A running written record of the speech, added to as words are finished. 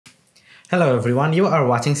Hello everyone, you are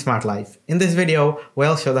watching Smart Life. In this video,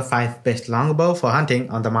 we'll show the 5 best longbow for hunting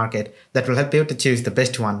on the market that will help you to choose the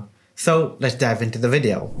best one. So let's dive into the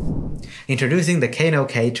video. Introducing the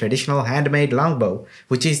KAINOKAI traditional handmade longbow,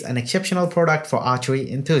 which is an exceptional product for archery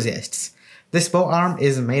enthusiasts. This bow arm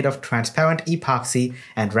is made of transparent epoxy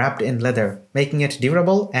and wrapped in leather, making it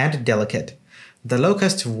durable and delicate. The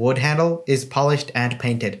low-cost wood handle is polished and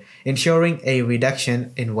painted, ensuring a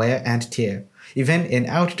reduction in wear and tear, even in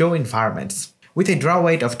outdoor environments. With a draw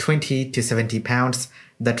weight of 20 to 70 pounds,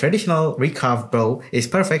 the traditional recurved bow is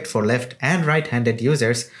perfect for left and right-handed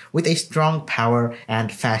users with a strong power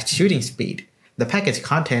and fast shooting speed. The package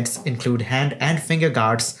contents include hand and finger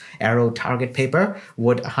guards, arrow target paper,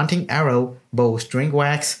 wood hunting arrow, bow string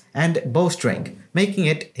wax, and bowstring, making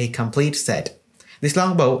it a complete set. This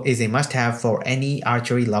longbow is a must-have for any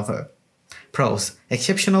archery lover. Pros: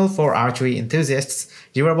 exceptional for archery enthusiasts,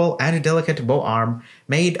 durable and delicate bow arm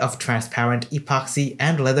made of transparent epoxy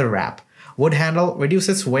and leather wrap. Wood handle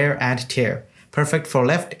reduces wear and tear, perfect for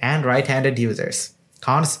left and right-handed users.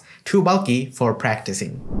 Cons: too bulky for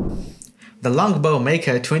practicing. The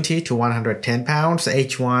longbowmaker 20 to 110 pounds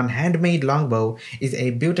H1 Handmade Longbow is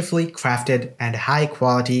a beautifully crafted and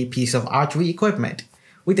high-quality piece of archery equipment.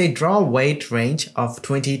 With a draw weight range of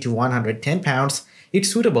 20 to 110 pounds,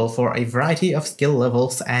 it's suitable for a variety of skill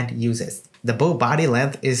levels and uses. The bow body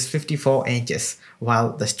length is 54 inches,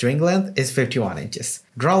 while the string length is 51 inches.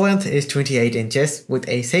 Draw length is 28 inches, with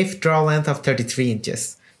a safe draw length of 33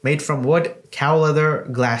 inches. Made from wood, cow leather,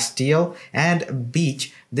 glass steel, and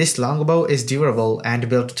beech, this longbow is durable and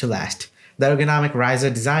built to last. The ergonomic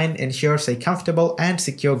riser design ensures a comfortable and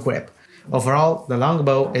secure grip. Overall, the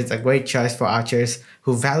longbow is a great choice for archers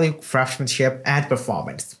who value craftsmanship and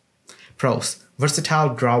performance. Pros: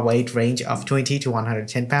 versatile draw weight range of 20 to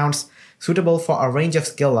 110 pounds, suitable for a range of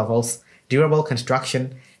skill levels, durable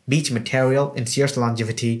construction, beech material ensures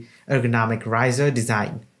longevity, ergonomic riser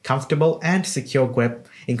design, comfortable and secure grip,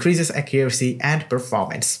 increases accuracy and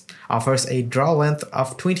performance, offers a draw length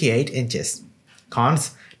of 28 inches.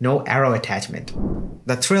 Cons: no arrow attachment.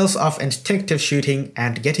 The thrills of instinctive shooting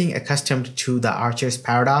and getting accustomed to the archer's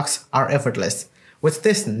paradox are effortless with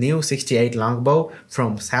this new 68 longbow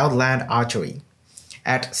from Southland Archery.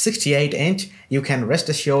 At 68 inch, you can rest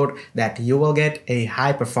assured that you will get a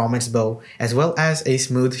high-performance bow as well as a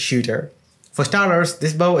smooth shooter. For starters,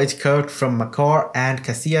 this bow is curved from macaw and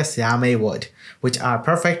cassia siame wood, which are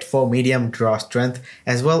perfect for medium draw strength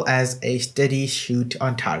as well as a steady shoot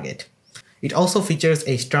on target. It also features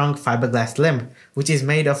a strong fiberglass limb, which is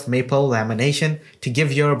made of maple lamination to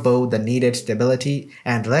give your bow the needed stability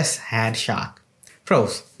and less hand shock.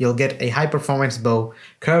 Pros: you'll get a high-performance bow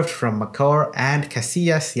curved from macaw and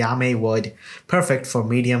cassia siame wood, perfect for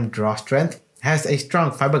medium draw strength, has a strong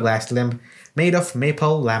fiberglass limb made of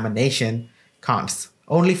maple lamination. Cons: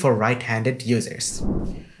 only for right-handed users.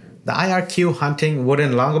 The IRQ Hunting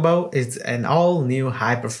Wooden Longbow is an all-new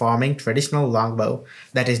high-performing traditional longbow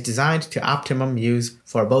that is designed to optimum use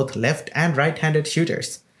for both left and right-handed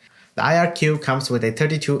shooters. The IRQ comes with a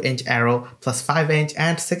 32-inch arrow plus 5-inch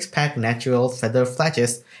and 6-pack natural feather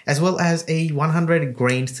fletches as well as a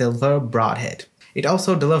 100-grain silver broadhead. It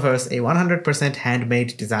also delivers a 100%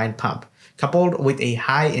 handmade design pump, coupled with a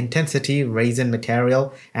high-intensity resin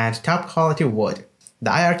material and top-quality wood. The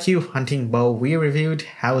IRQ hunting bow we reviewed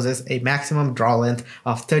houses a maximum draw length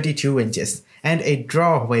of 32 inches and a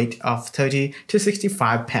draw weight of 30 to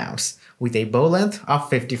 65 pounds, with a bow length of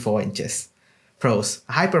 54 inches. Pros: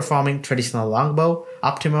 a high-performing traditional longbow,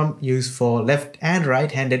 optimum use for left and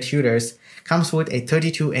right-handed shooters, comes with a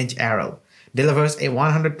 32-inch arrow, delivers a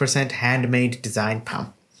 100% handmade design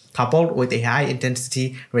pump, coupled with a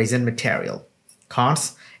high-intensity resin material.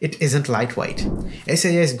 Cons: it isn't lightweight.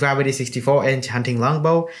 SAS Gravity 64-inch hunting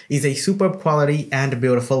longbow is a superb quality and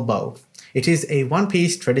beautiful bow. It is a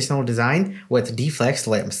one-piece traditional design with deflex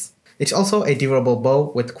limbs. It's also a durable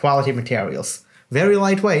bow with quality materials. Very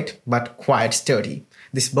lightweight, but quite sturdy.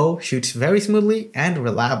 This bow shoots very smoothly and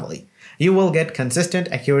reliably. You will get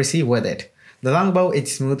consistent accuracy with it. The longbow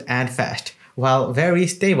is smooth and fast, while very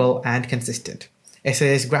stable and consistent.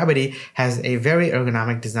 SAS Gravity has a very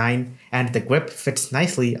ergonomic design and the grip fits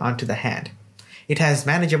nicely onto the hand. It has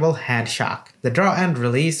manageable hand shock. The draw and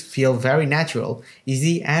release feel very natural,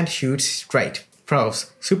 easy and shoots straight.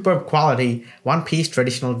 Pros: superb quality, one-piece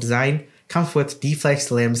traditional design, comes with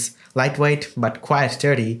deflex limbs, lightweight but quite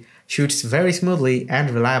sturdy, shoots very smoothly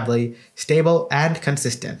and reliably, stable and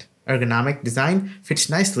consistent. Ergonomic design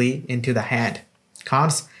fits nicely into the hand.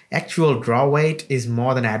 Cons: Actual draw weight is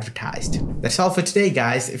more than advertised. That's all for today,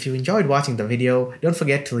 guys. If you enjoyed watching the video, don't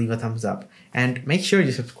forget to leave a thumbs up and make sure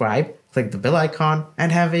you subscribe, click the bell icon,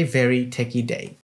 and have a very techie day.